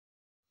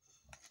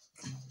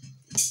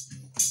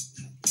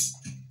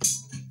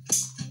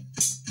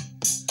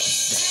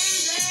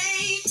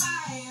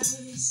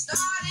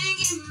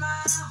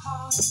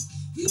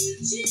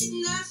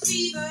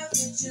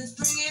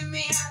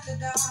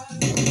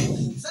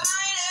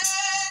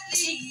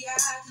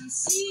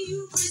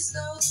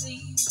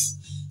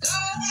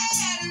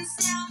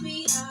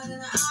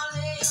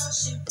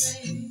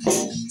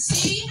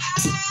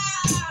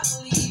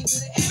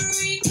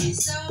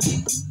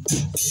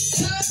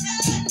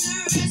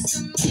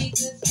make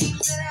the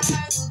things that I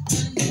will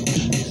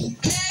do.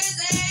 There's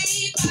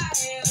a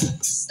fire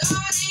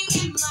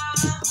starting in my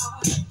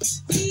heart,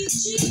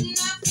 reaching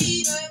a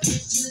fever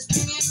pitch and it's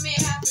bringing me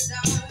out the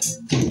dark.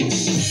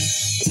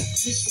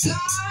 The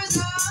scars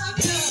of love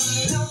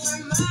don't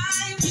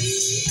remind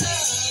me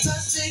of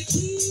us. They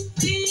keep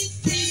me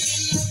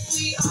thinking that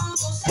we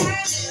almost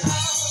had it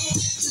all.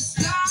 The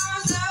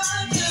scars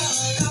of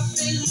love,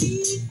 they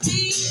leave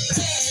me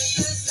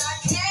breathless.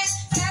 I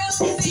can't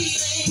help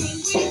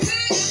feeling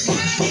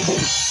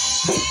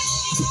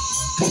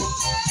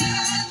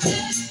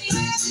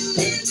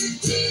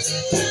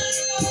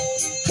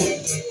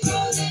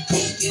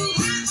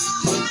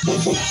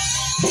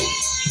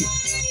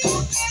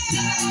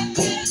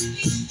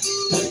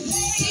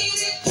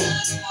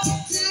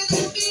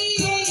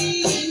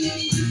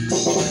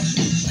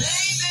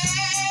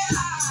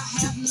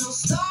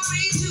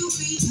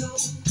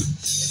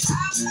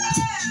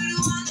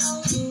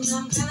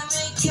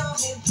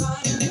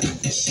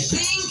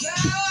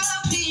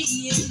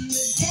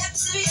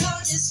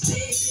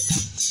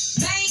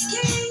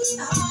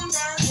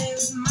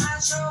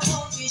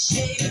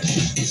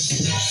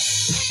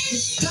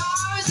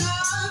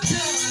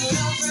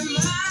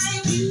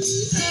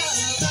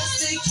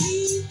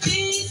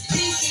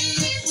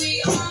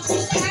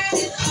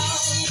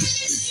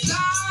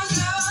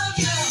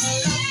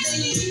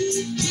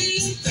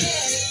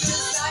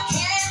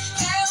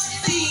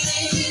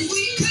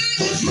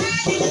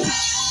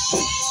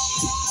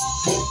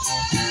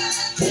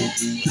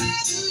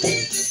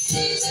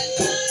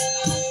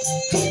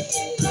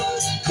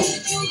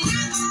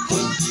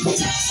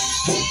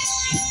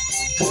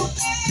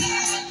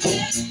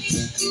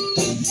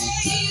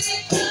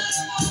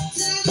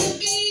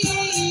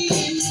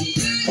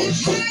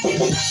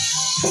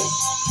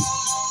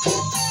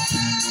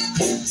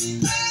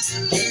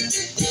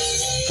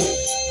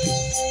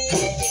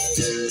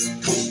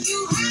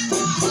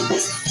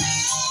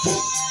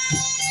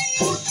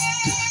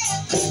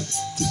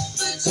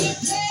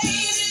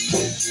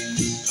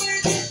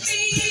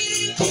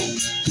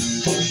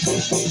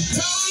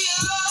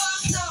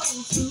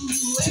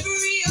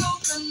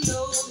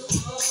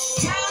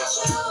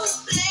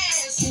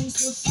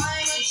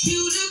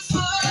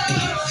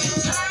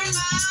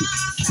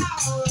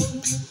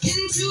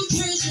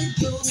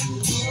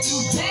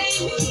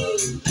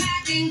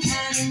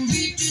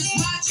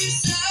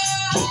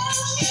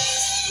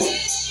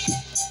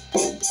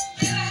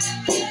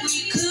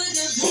we could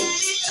have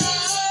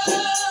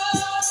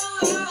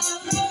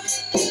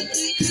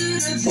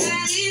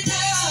had it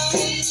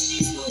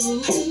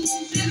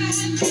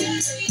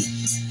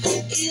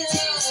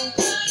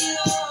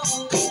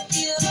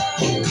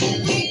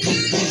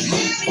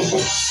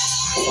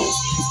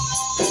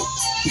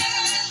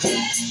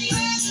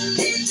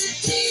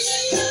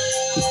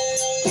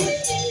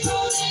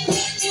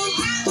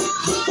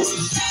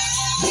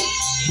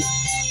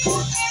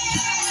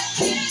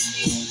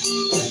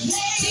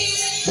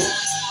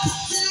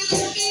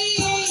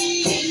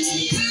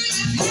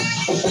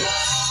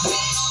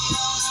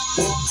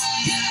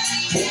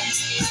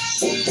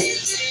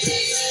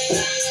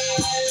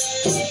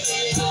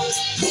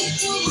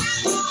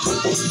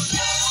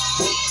You